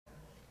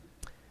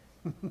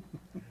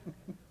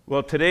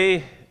Well,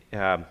 today,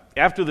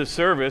 after the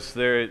service,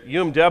 there at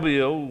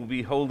UMW will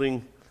be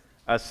holding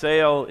a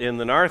sale in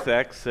the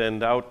narthex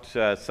and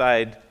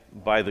outside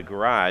by the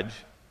garage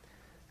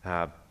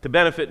to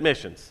benefit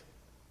missions.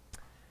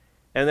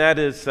 And that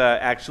is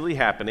actually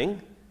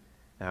happening.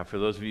 For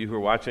those of you who are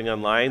watching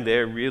online,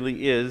 there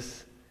really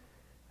is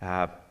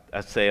a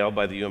sale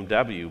by the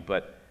UMW.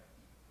 But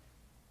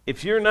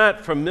if you're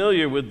not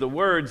familiar with the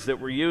words that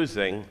we're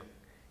using,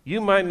 you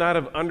might not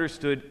have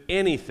understood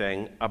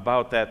anything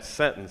about that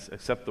sentence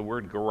except the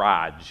word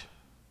garage.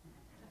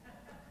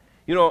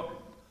 You know,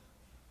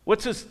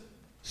 what's this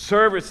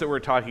service that we're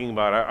talking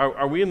about?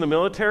 Are we in the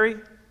military?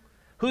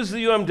 Who's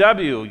the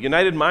UMW?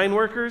 United Mine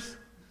Workers?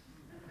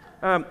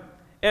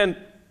 And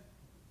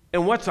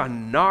what's a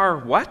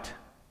what?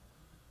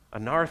 A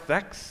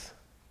narthex?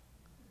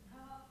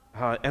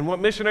 And what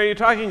mission are you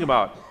talking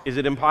about? Is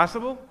it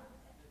impossible?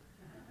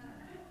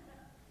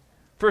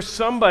 For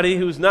somebody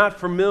who's not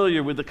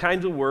familiar with the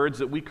kinds of words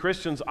that we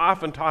Christians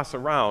often toss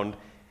around,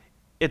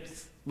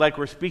 it's like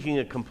we're speaking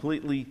a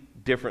completely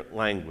different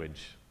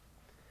language.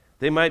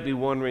 They might be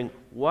wondering,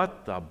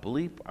 what the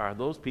bleep are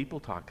those people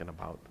talking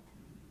about?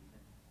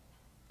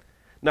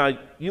 Now,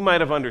 you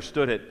might have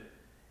understood it,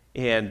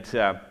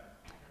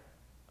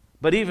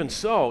 but even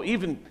so,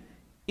 even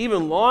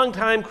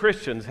longtime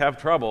Christians have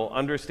trouble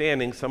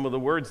understanding some of the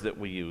words that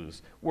we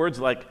use. Words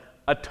like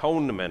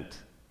atonement,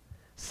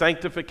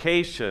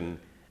 sanctification,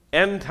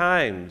 end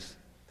times,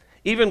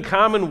 even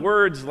common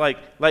words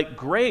like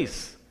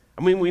grace.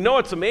 I mean, we know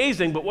it's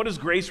amazing, but what does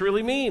grace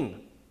really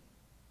mean?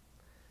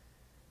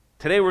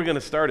 Today we're going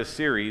to start a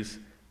series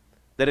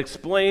that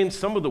explains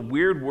some of the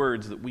weird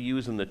words that we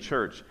use in the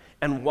church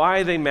and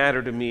why they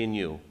matter to me and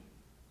you.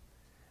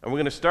 And we're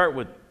going to start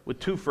with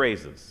two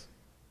phrases: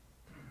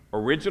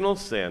 original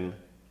sin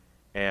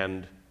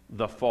and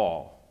the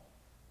fall.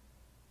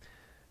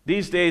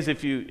 These days,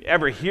 if you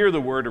ever hear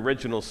the word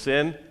original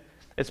sin,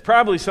 it's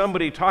probably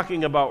somebody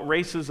talking about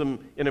racism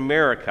in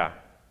America.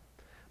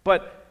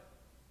 But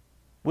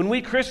when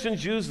we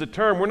Christians use the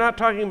term, we're not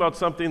talking about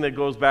something that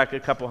goes back a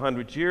couple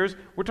hundred years.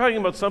 We're talking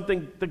about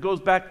something that goes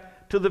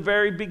back to the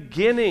very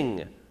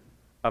beginning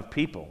of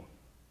people,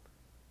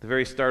 the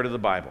very start of the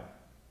Bible.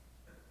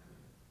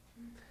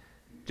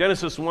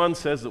 Genesis 1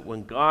 says that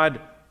when God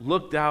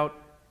looked out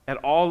at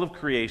all of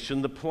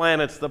creation, the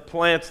planets, the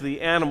plants, the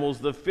animals,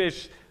 the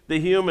fish, the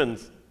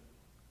humans,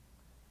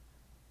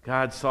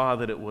 God saw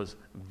that it was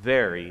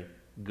very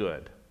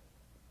good.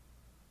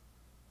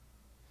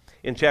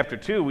 In chapter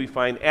 2, we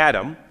find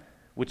Adam,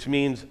 which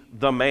means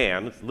the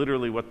man. It's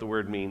literally what the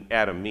word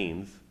Adam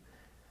means.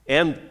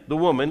 And the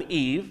woman,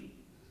 Eve,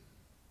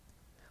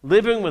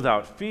 living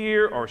without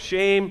fear or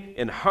shame,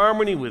 in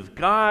harmony with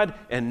God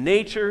and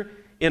nature,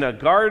 in a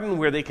garden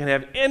where they can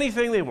have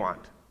anything they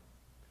want.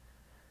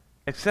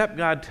 Except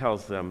God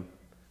tells them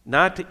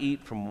not to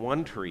eat from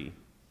one tree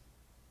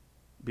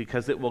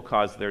because it will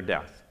cause their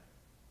death.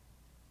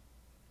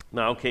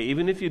 Now, okay,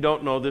 even if you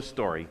don't know this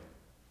story,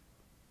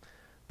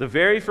 the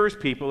very first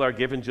people are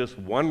given just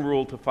one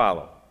rule to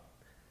follow.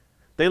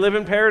 They live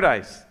in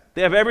paradise.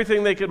 They have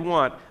everything they could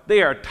want.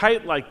 They are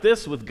tight like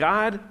this with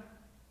God,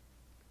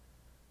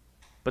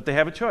 but they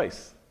have a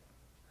choice: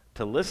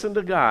 to listen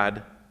to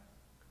God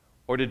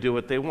or to do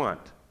what they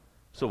want.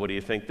 So what do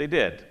you think they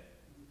did?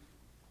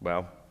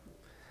 Well,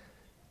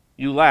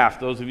 you laugh,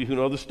 those of you who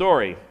know the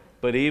story,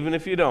 but even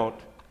if you don't,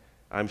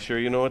 I'm sure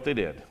you know what they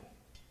did.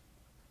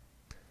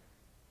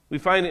 We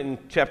find it in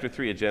chapter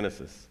 3 of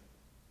Genesis.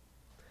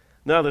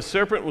 Now the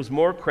serpent was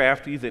more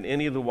crafty than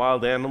any of the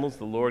wild animals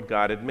the Lord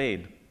God had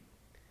made.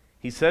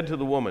 He said to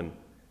the woman,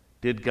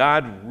 "Did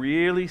God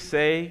really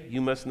say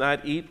you must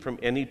not eat from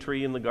any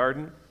tree in the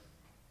garden?"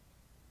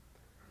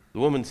 The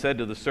woman said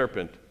to the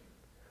serpent,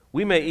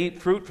 "We may eat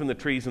fruit from the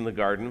trees in the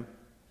garden,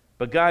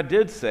 but God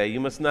did say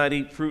you must not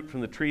eat fruit from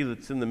the tree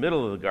that's in the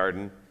middle of the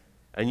garden,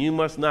 and you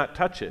must not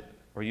touch it,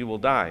 or you will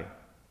die."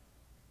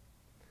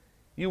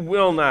 "You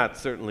will not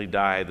certainly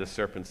die," the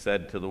serpent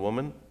said to the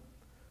woman,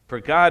 "for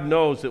God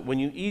knows that when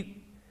you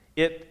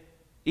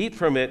eat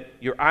from it,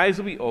 your eyes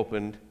will be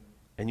opened,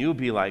 and you'll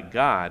be like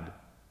God,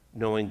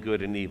 knowing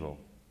good and evil."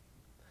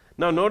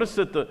 Now notice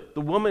that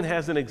the woman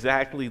hasn't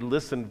exactly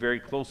listened very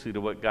closely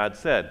to what God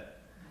said.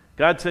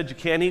 God said you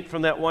can't eat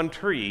from that one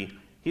tree.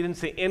 He didn't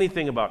say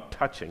anything about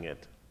touching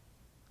it.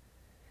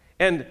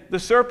 And the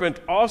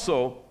serpent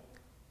also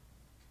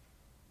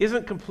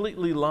isn't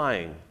completely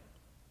lying,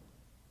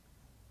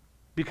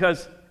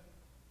 because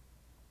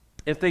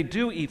if they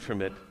do eat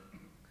from it,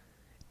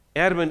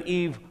 Adam and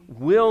Eve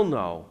will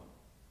know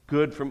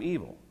good from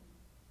evil,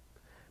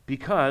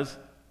 because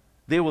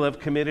they will have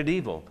committed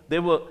evil. They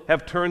will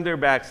have turned their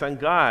backs on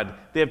God.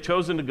 They have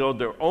chosen to go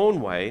their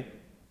own way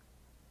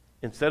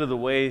instead of the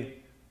way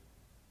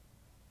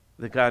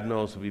that God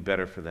knows will be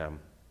better for them.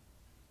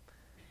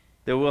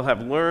 They will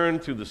have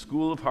learned through the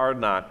school of hard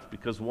knocks,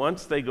 because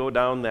once they go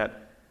down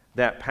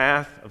that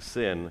path of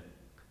sin,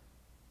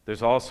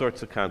 there's all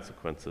sorts of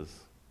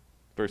consequences.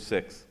 Verse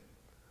 6,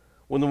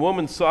 when the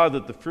woman saw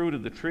that the fruit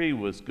of the tree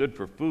was good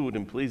for food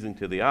and pleasing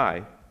to the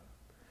eye,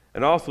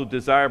 and also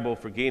desirable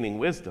for gaining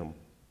wisdom.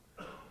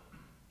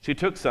 She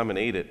took some and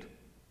ate it.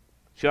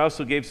 She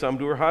also gave some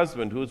to her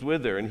husband who was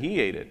with her, and he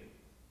ate it.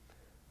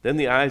 Then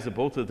the eyes of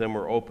both of them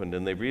were opened,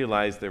 and they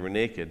realized they were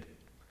naked.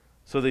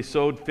 So they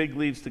sewed fig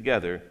leaves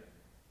together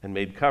and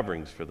made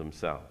coverings for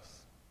themselves.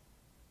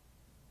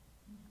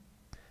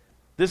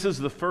 This is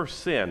the first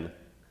sin,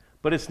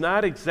 but it's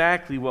not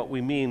exactly what we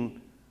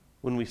mean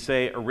when we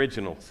say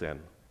original sin.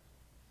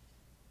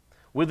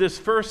 With this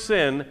first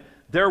sin,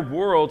 their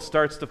world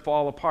starts to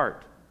fall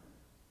apart.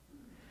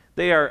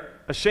 They are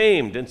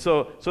ashamed, and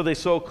so they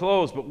sew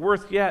clothes, but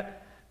worse yet,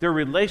 their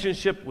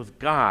relationship with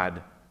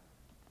God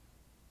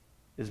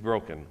is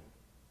broken.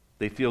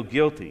 They feel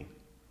guilty,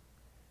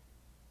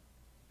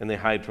 and they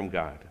hide from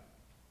God.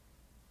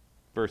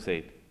 Verse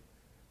 8.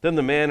 Then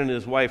the man and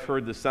his wife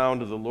heard the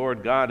sound of the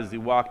Lord God as he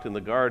walked in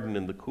the garden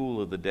in the cool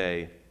of the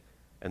day,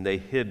 and they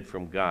hid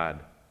from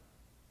God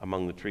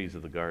among the trees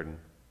of the garden.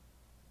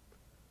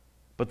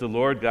 But the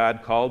Lord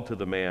God called to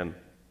the man,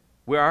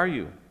 "Where are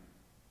you?"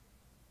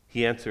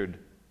 He answered,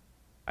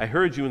 "I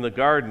heard you in the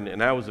garden,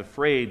 and I was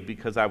afraid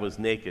because I was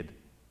naked,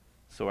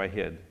 so I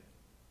hid."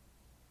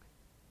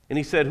 And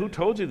he said, "Who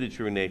told you that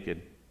you were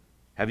naked?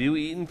 Have you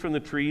eaten from the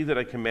tree that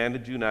I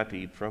commanded you not to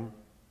eat from?"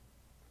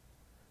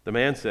 The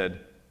man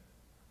said,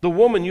 "The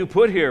woman you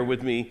put here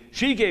with me,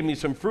 she gave me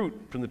some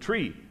fruit from the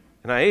tree,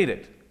 and I ate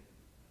it."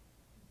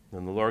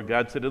 Then the Lord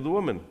God said to the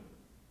woman,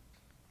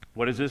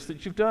 "What is this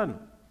that you've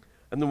done?"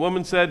 And the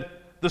woman said,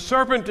 "The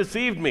serpent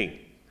deceived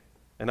me,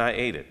 and I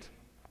ate it."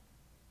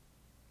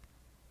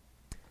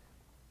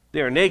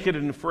 They are naked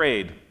and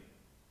afraid,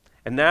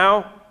 and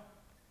now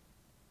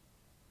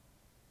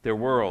their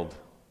world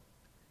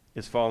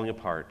is falling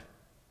apart,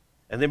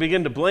 and they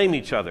begin to blame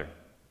each other.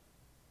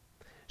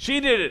 She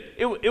did it.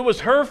 It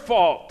was her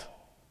fault.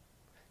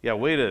 Yeah,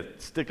 way to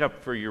stick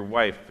up for your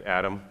wife,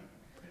 Adam.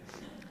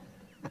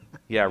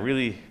 Yeah,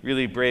 really,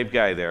 really brave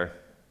guy there.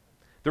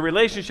 The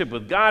relationship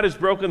with God is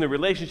broken, the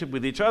relationship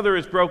with each other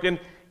is broken,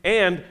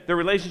 and the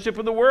relationship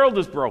with the world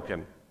is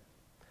broken.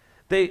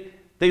 They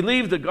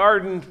leave the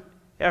garden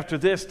after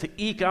this to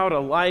eke out a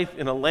life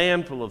in a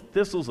land full of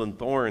thistles and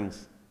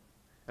thorns.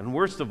 And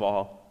worst of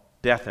all,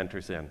 death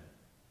enters in.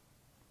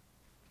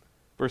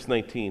 Verse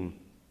 19,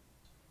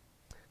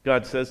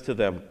 God says to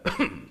them,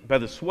 "By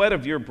the sweat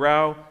of your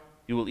brow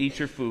you will eat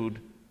your food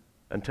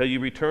until you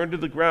return to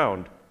the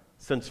ground,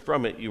 since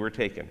from it you were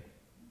taken.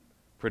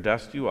 For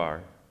dust you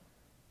are,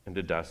 and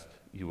to dust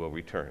you will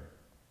return."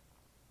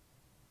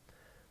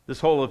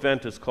 This whole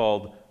event is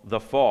called the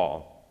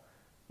fall.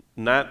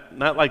 Not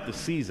like the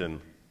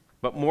season,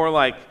 but more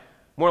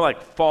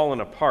like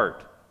fallen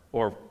apart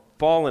or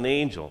fallen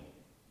angel.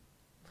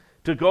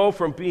 To go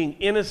from being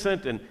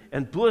innocent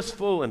and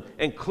blissful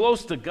and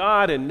close to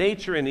God and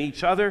nature and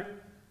each other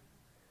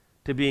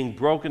to being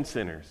broken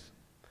sinners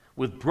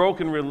with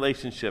broken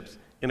relationships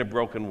in a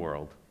broken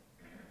world.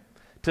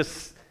 To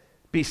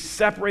be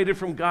separated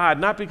from God,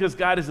 not because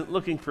God isn't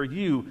looking for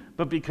you,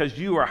 but because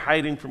you are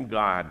hiding from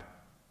God.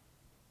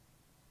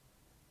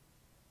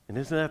 And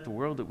isn't that the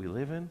world that we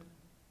live in?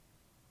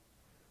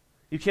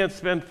 You can't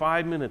spend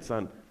 5 minutes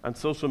on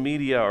social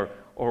media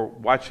or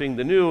watching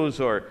the news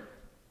or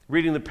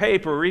reading the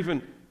paper or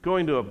even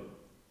going to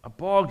a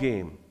ball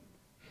game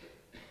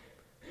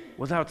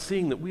without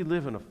seeing that we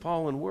live in a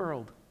fallen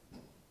world.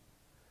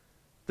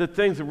 That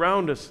things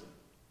around us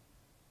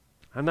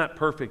are not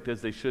perfect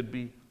as they should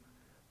be.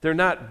 They're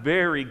not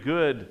very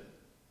good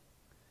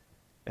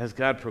as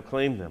God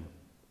proclaimed them.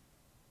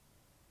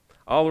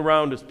 All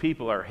around us,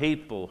 people are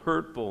hateful,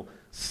 hurtful,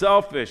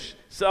 selfish,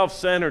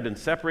 self-centered, and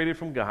separated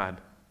from God.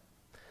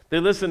 They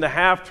listen to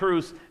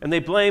half-truths, and they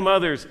blame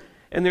others,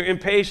 and they're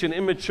impatient,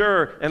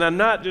 immature. And I'm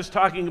not just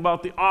talking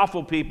about the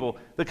awful people,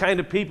 the kind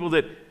of people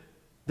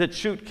that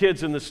shoot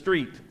kids in the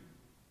street,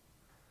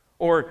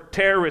 or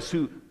terrorists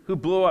who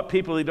blow up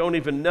people they don't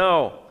even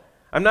know.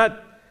 I'm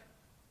not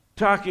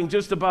talking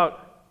just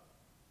about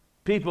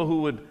people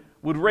who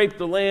would rape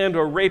the land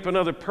or rape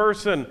another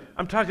person.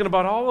 I'm talking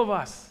about all of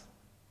us.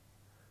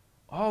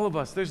 All of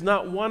us. There's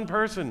not one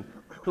person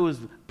who is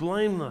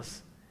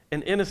blameless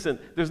and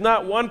innocent. There's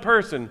not one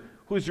person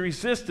who's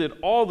resisted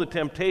all the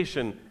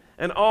temptation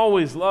and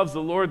always loves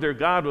the Lord their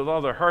God with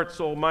all their heart,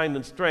 soul, mind,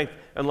 and strength,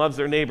 and loves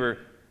their neighbor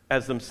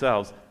as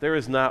themselves. There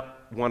is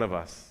not one of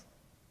us.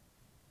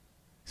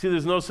 See,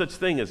 there's no such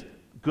thing as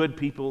good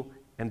people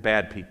and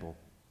bad people.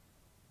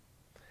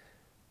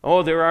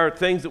 Oh, there are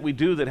things that we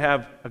do that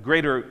have a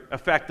greater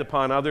effect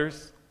upon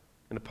others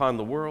and upon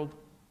the world.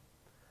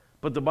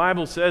 But the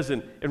Bible says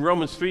in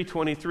Romans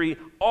 3:23,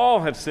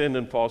 all have sinned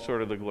and fall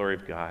short of the glory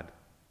of God.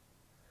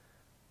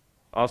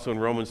 Also in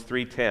Romans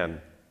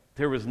 3:10,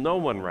 there was no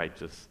one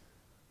righteous,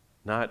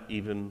 not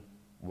even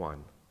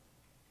one.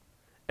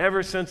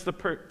 Ever since the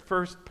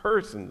first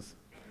persons,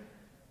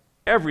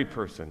 every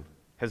person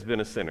has been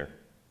a sinner.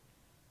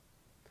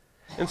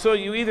 And so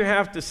you either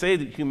have to say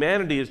that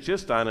humanity is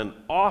just on an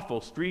awful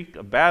streak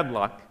of bad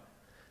luck,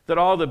 that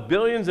all the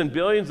billions and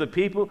billions of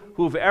people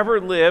who've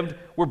ever lived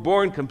were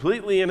born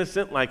completely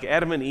innocent like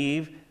Adam and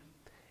Eve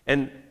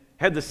and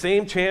had the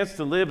same chance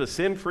to live a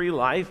sin-free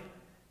life,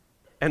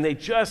 and they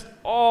just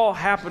all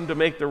happened to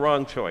make the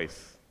wrong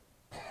choice.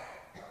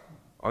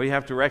 Or you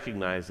have to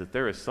recognize that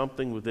there is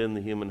something within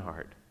the human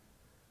heart,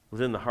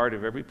 within the heart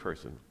of every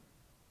person,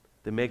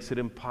 that makes it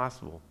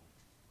impossible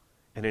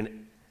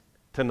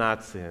to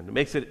not sin. It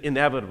makes it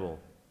inevitable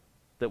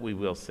that we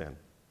will sin.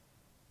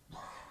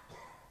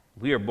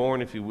 We are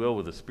born, if you will,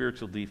 with a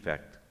spiritual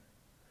defect,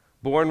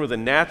 born with a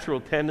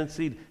natural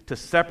tendency to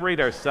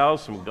separate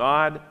ourselves from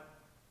God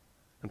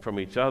and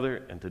from each other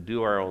and to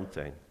do our own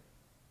thing.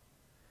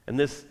 And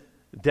this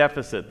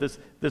deficit,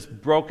 this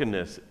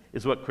brokenness,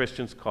 is what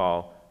Christians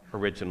call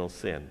original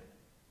sin.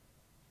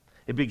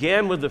 It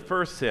began with the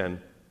first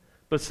sin,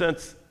 but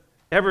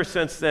ever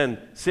since then,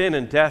 sin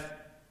and death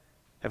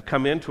have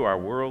come into our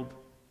world,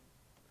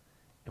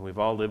 and we've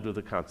all lived with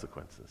the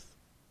consequences.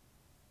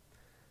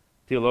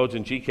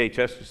 Theologian G.K.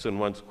 Chesterton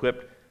once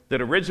quipped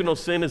that original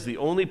sin is the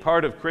only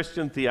part of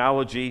Christian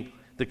theology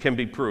that can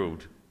be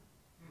proved.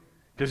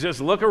 Because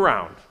just look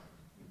around.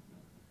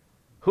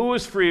 Who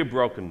is free of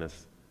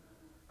brokenness?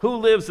 Who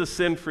lives a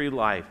sin-free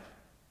life?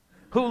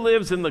 Who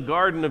lives in the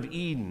Garden of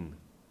Eden?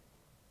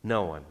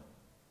 No one.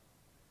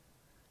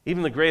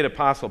 Even the great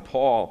apostle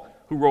Paul,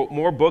 who wrote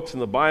more books in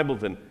the Bible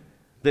than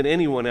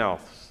anyone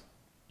else,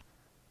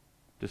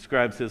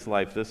 describes his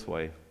life this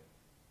way.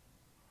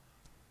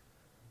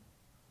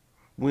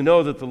 We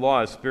know that the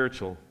law is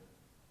spiritual,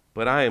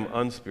 but I am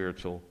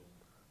unspiritual,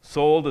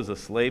 sold as a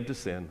slave to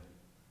sin.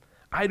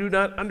 I do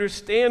not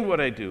understand what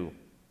I do.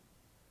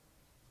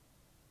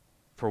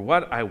 For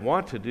what I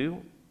want to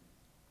do,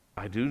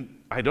 I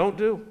don't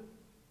do.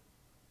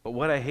 But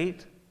what I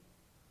hate,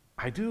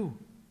 I do.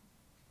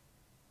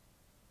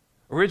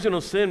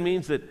 Original sin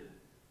means that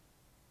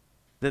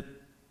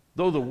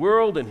though the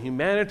world and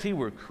humanity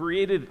were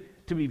created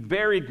to be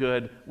very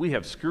good, we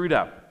have screwed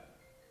up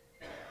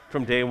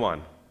from day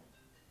one.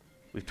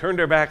 We've turned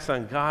our backs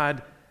on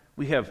God.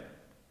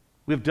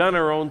 We've done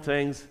our own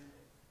things,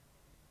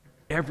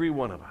 every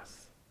one of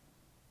us.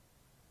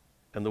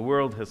 And the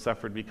world has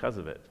suffered because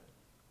of it.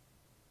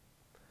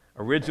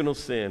 Original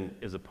sin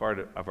is a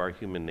part of our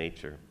human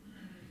nature.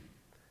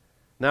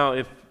 Now,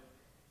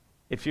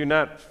 if you're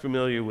not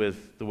familiar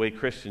with the way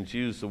Christians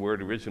use the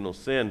word original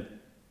sin,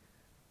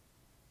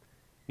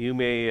 you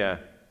may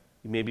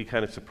be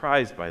kind of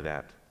surprised by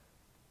that.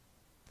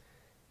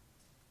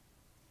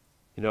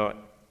 You know,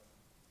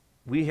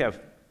 we have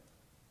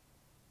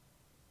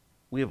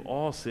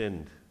all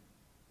sinned.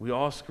 We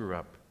all screw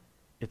up.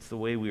 It's the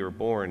way we were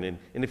born. And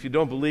if you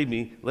don't believe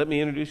me, let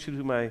me introduce you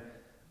to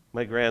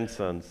my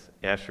grandsons,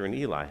 Asher and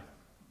Eli.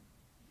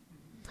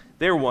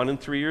 They're 1 and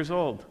 3 years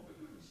old.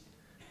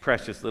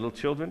 Precious little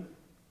children.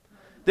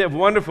 They have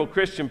wonderful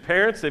Christian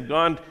parents. They've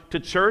gone to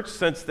church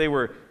since they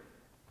were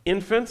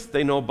infants.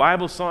 They know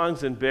Bible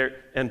songs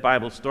and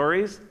Bible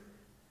stories.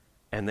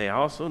 And they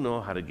also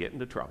know how to get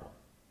into trouble.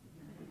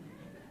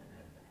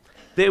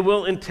 They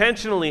will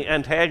intentionally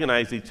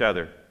antagonize each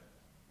other.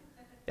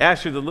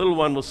 Asher, the little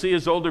one, will see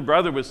his older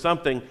brother with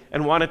something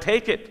and want to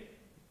take it.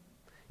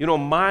 You know,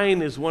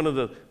 mine is one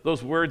of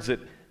those words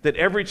that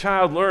every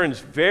child learns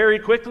very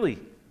quickly.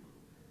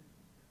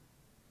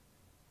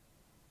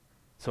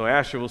 So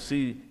Asher will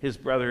see his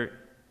brother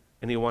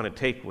and he'll want to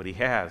take what he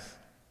has.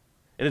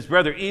 And his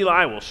brother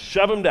Eli will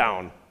shove him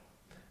down.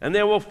 And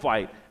they will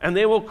fight and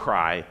they will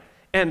cry.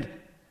 And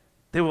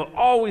they will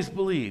always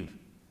believe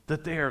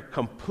that they are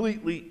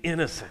completely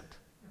innocent.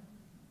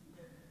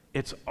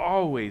 It's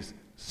always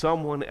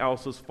someone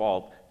else's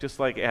fault, just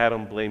like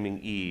Adam blaming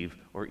Eve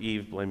or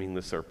Eve blaming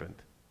the serpent.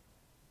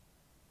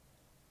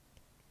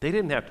 They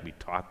didn't have to be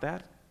taught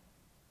that.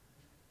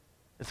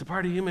 It's a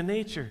part of human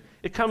nature.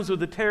 It comes with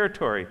the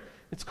territory.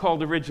 It's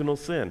called original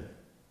sin.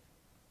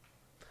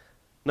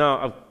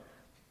 Now,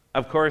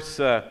 of course,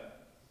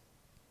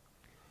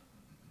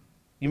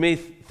 you may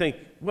think,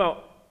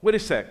 well, wait a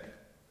sec.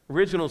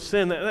 Original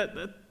sin,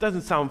 that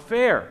doesn't sound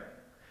fair.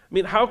 I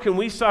mean, how can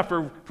we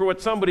suffer for what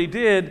somebody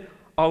did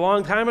a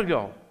long time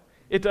ago?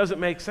 It doesn't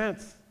make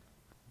sense.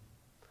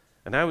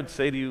 And I would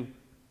say to you,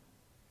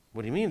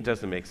 what do you mean it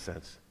doesn't make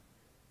sense?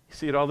 You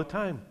see it all the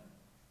time.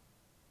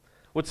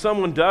 What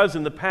someone does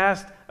in the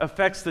past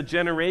affects the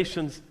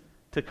generations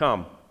to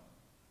come.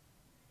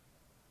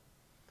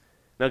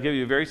 Now, I'll give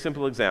you a very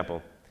simple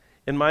example.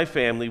 In my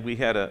family, we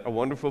had a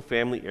wonderful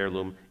family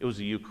heirloom. It was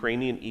a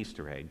Ukrainian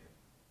Easter egg.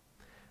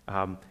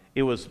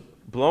 It was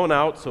blown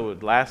out so it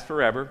would last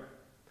forever,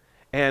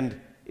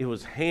 and it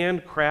was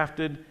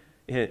handcrafted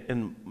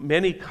in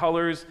many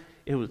colors.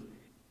 It was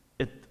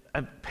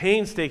a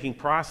painstaking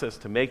process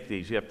to make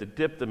these. You have to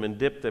dip them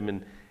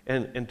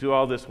and do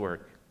all this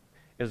work.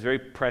 It was a very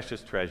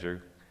precious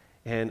treasure,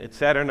 and it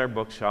sat on our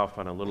bookshelf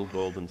on a little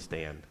golden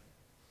stand.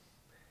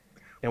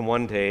 And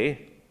one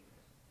day,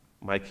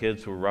 my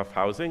kids were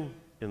roughhousing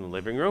in the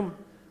living room,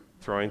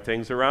 throwing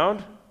things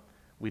around.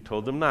 We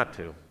told them not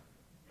to.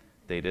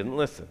 They didn't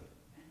listen.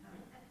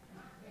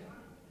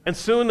 And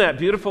soon that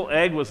beautiful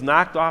egg was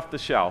knocked off the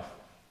shelf,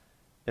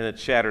 and it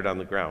shattered on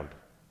the ground.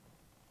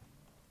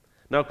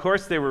 Now, of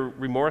course, they were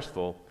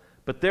remorseful,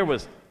 but there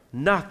was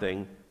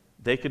nothing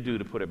they could do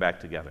to put it back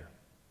together.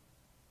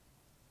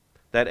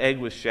 That egg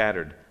was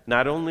shattered,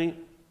 not only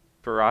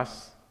for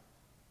us,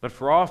 but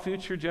for all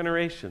future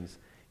generations.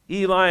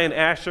 Eli and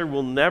Asher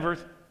will never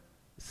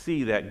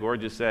see that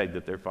gorgeous egg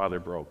that their father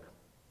broke,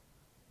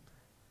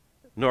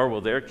 nor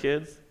will their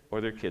kids or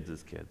their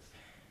kids' kids.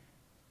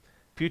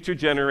 Future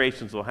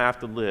generations will have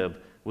to live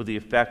with the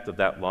effect of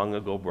that long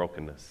ago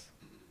brokenness.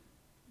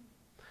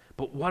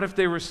 But what if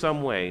there was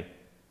some way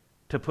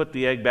to put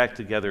the egg back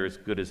together as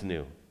good as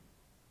new?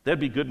 That'd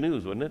be good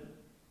news, wouldn't it?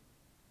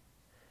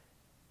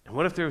 And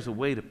what if there was a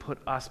way to put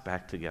us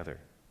back together?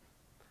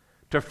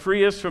 To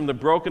free us from the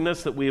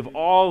brokenness that we have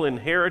all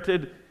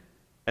inherited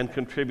and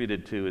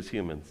contributed to as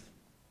humans?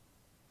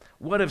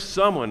 What if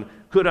someone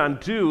could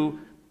undo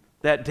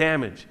that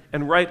damage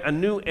and write a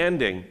new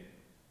ending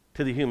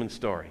to the human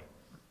story?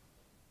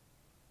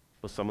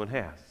 Well, someone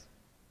has.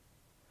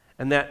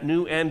 And that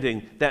new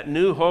ending, that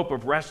new hope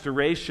of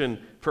restoration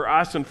for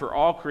us and for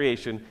all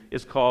creation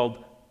is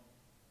called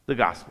the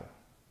gospel.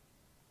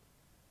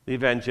 The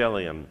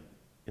evangelion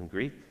in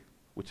Greek,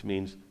 which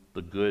means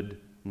the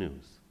good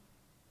news.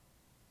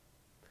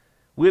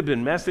 We've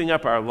been messing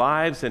up our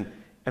lives and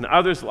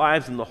others'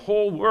 lives in the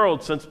whole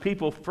world since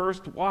people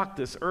first walked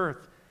this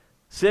earth.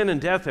 Sin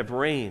and death have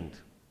reigned.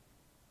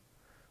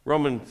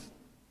 Romans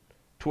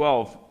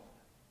 5,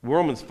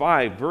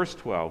 verse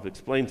 12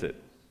 explains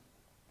it.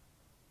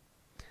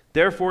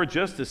 Therefore,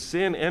 just as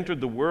sin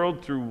entered the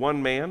world through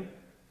one man,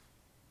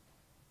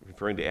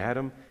 referring to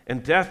Adam,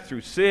 and death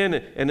through sin,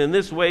 and in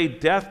this way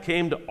death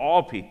came to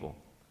all people,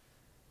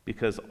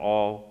 because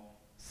all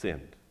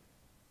sinned.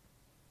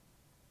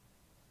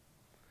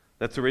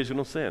 That's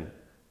original sin.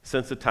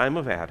 Since the time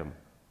of Adam,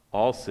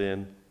 all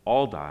sin,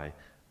 all die.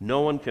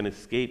 No one can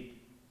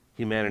escape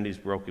humanity's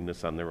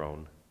brokenness on their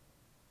own.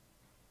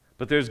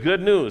 But there's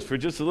good news. For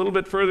just a little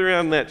bit further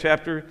on in that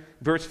chapter,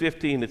 verse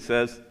 15, it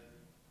says,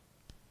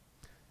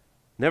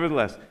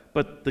 nevertheless,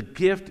 but the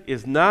gift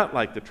is not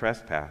like the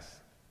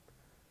trespass.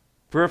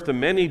 For if the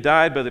many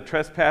died by the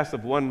trespass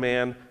of one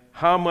man,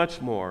 how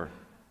much more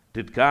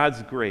did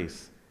God's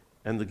grace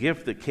and the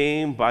gift that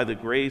came by the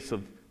grace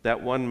of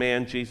that one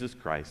man, Jesus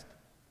Christ,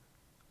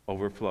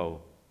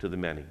 overflow to the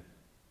many?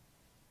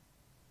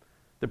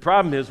 The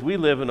problem is we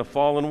live in a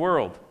fallen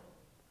world.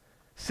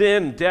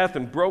 Sin, death,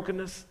 and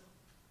brokenness,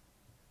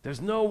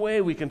 there's no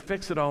way we can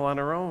fix it all on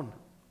our own.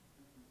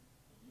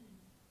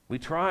 We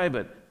try,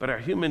 but our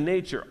human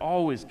nature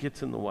always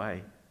gets in the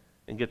way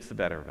and gets the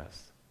better of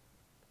us.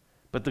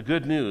 But the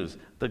good news,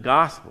 the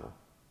gospel,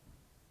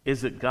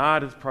 is that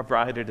God has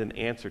provided an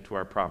answer to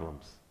our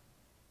problems.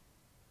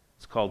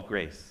 It's called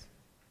grace.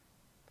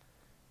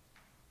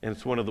 And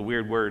it's one of the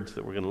weird words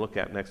that we're going to look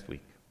at next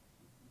week.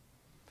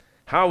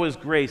 How is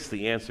grace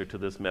the answer to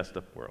this messed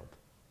up world?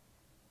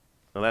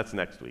 Well, that's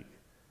next week.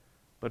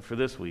 But for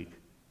this week,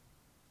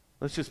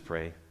 let's just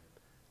pray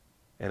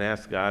and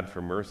ask God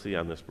for mercy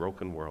on this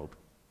broken world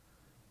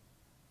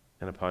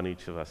and upon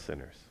each of us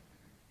sinners.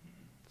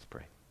 Let's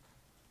pray.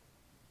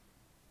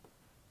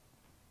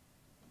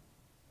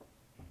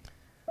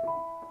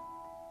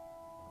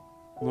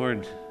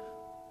 Lord,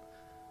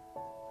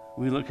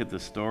 we look at the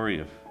story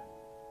of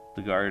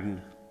the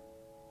garden,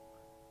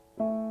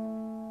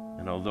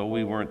 and although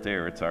we weren't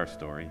there, it's our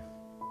story.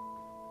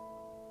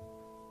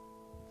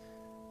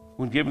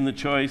 When given the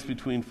choice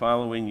between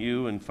following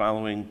you and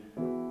following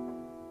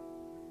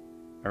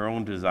our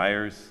own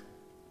desires,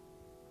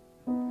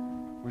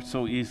 we're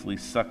so easily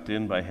sucked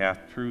in by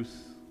half-truths.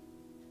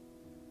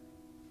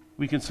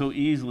 We can so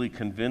easily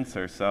convince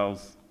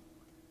ourselves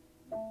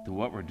that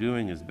what we're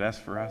doing is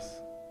best for us.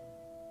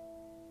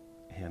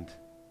 And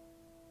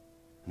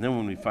then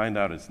when we find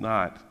out it's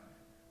not,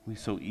 we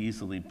so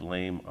easily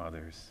blame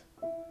others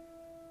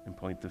and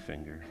point the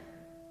finger.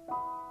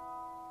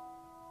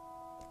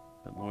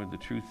 But Lord, the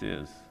truth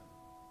is,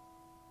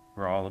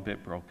 we're all a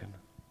bit broken.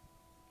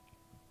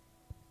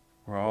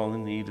 We're all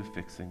in need of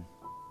fixing,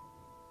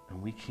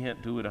 and we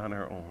can't do it on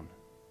our own.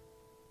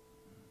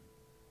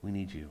 We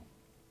need you.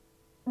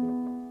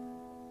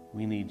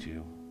 We need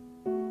you.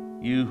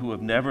 You who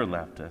have never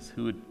left us,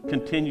 who had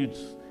continued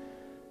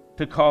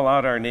to call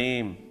out our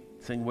name,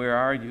 saying, where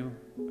are you?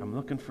 I'm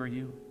looking for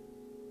you.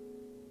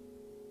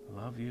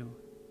 I love you.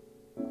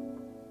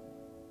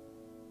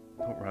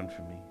 Don't run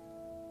from me.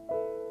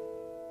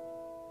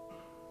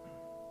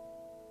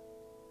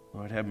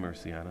 Lord, have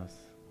mercy on us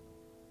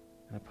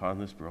and upon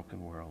this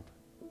broken world,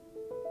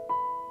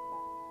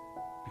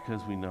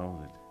 because we know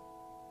that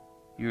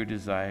your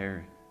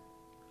desire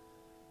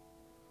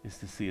is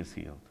to see us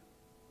healed.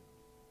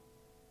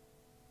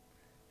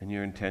 And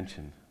your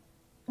intention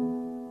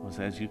was,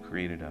 as you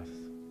created us,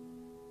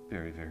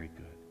 very, very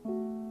good.